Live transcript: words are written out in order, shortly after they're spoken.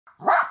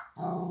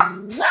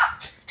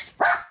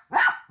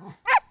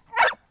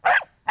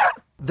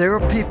There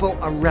are people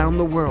around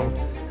the world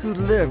who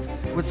live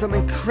with some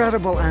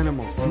incredible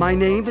animals. My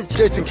name is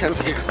Jason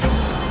Kenzie,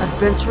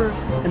 adventurer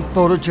and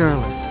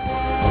photojournalist.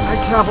 I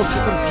travel to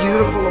some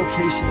beautiful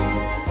locations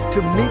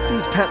to meet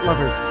these pet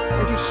lovers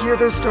and to hear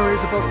their stories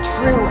about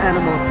true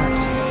animal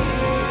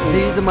affection.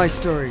 These are my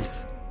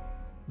stories.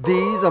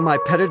 These are my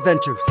pet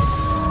adventures.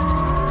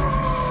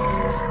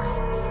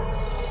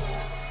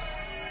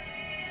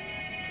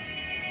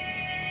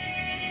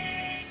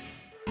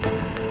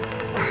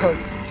 Oh,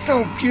 it's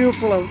so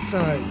beautiful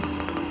outside.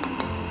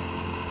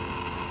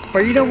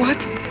 But you know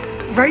what?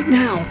 Right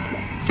now,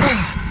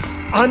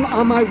 I'm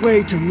on my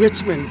way to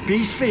Richmond,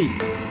 BC.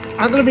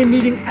 I'm gonna be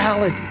meeting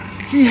Alan.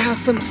 He has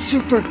some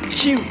super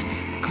cute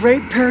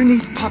Great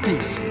Pyrenees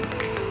puppies.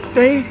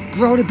 They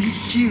grow to be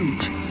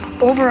huge,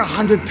 over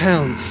 100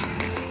 pounds.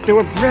 They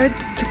were bred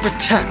to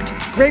protect,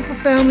 great for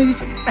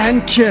families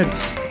and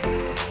kids.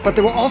 But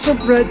they were also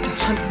bred to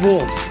hunt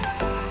wolves.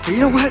 But you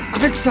know what?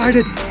 I'm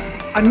excited.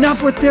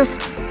 Enough with this.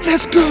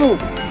 Let's go!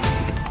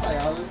 Hi,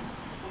 Alan.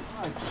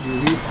 Hi,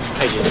 Cutie.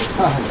 Hi, Jason.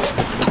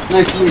 Hi.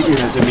 Nice to meet you.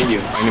 Nice to meet you.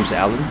 My name's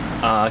Alan.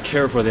 I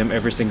care for them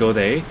every single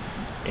day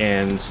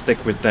and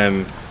stick with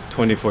them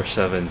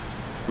 24/7.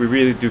 We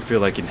really do feel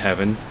like in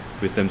heaven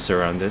with them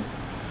surrounded.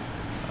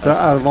 So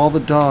out of all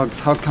the dogs,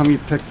 how come you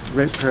picked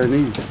Great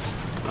Pyrenees?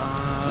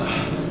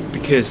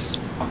 Because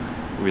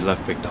we love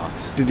big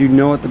dogs. Did you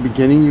know at the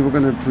beginning you were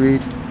going to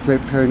breed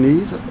Great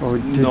Pyrenees, or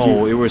did you?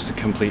 No, it was a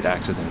complete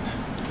accident.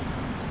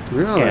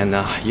 Really? And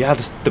yeah,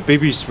 the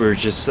babies were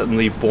just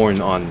suddenly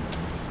born on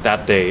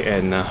that day,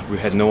 and we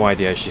had no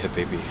idea she had a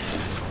baby.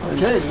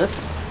 Okay,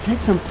 let's take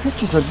some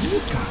pictures of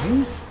you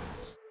guys.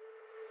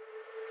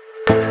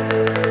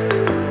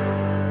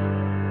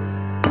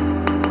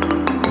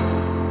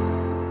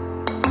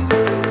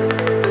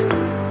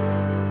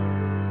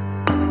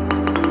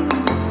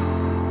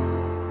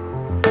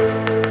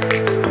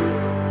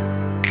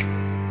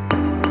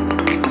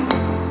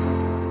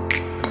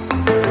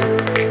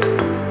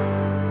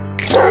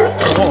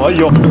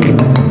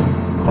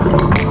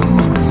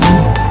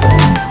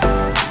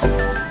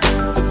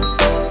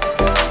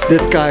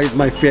 This guy is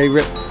my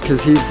favorite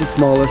because he's the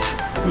smallest.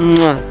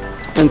 Mwah.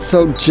 And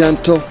so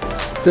gentle.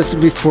 This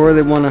is before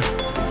they want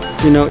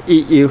to, you know,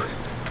 eat you.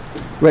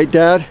 Right,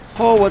 Dad?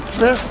 Oh, what's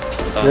this?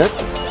 Sit.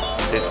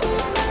 Sit.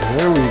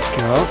 There we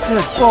go.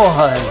 Good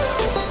boy.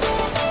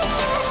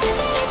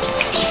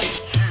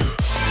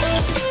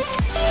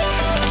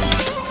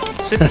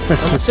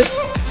 Sit. Sit.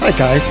 Hi,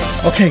 guys.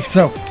 Okay,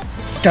 so,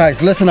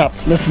 guys, listen up.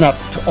 Listen up.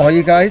 To all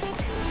you guys,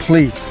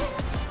 please,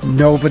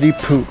 nobody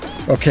poop,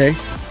 okay?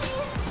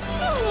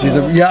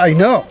 Yeah, I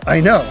know.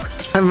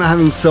 I'm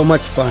having so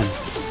much fun.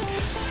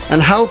 And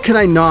how can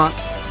I not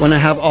when I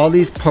have all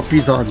these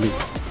puppies on me?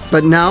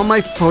 But now my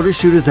photo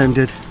shoot has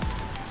ended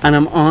and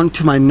I'm on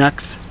to my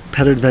next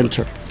pet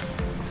adventure.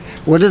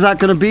 What is that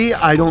gonna be?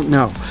 I don't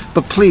know.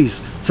 But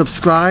please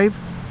subscribe,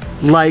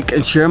 like,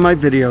 and share my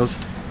videos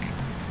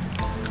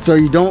so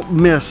you don't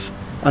miss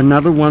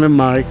another one of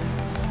my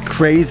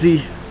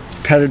crazy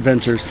pet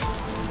adventures.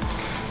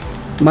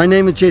 My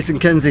name is Jason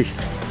Kenzie.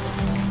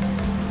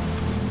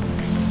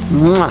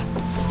 Mwah.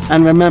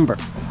 And remember,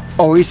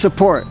 always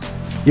support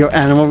your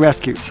animal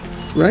rescues,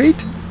 right?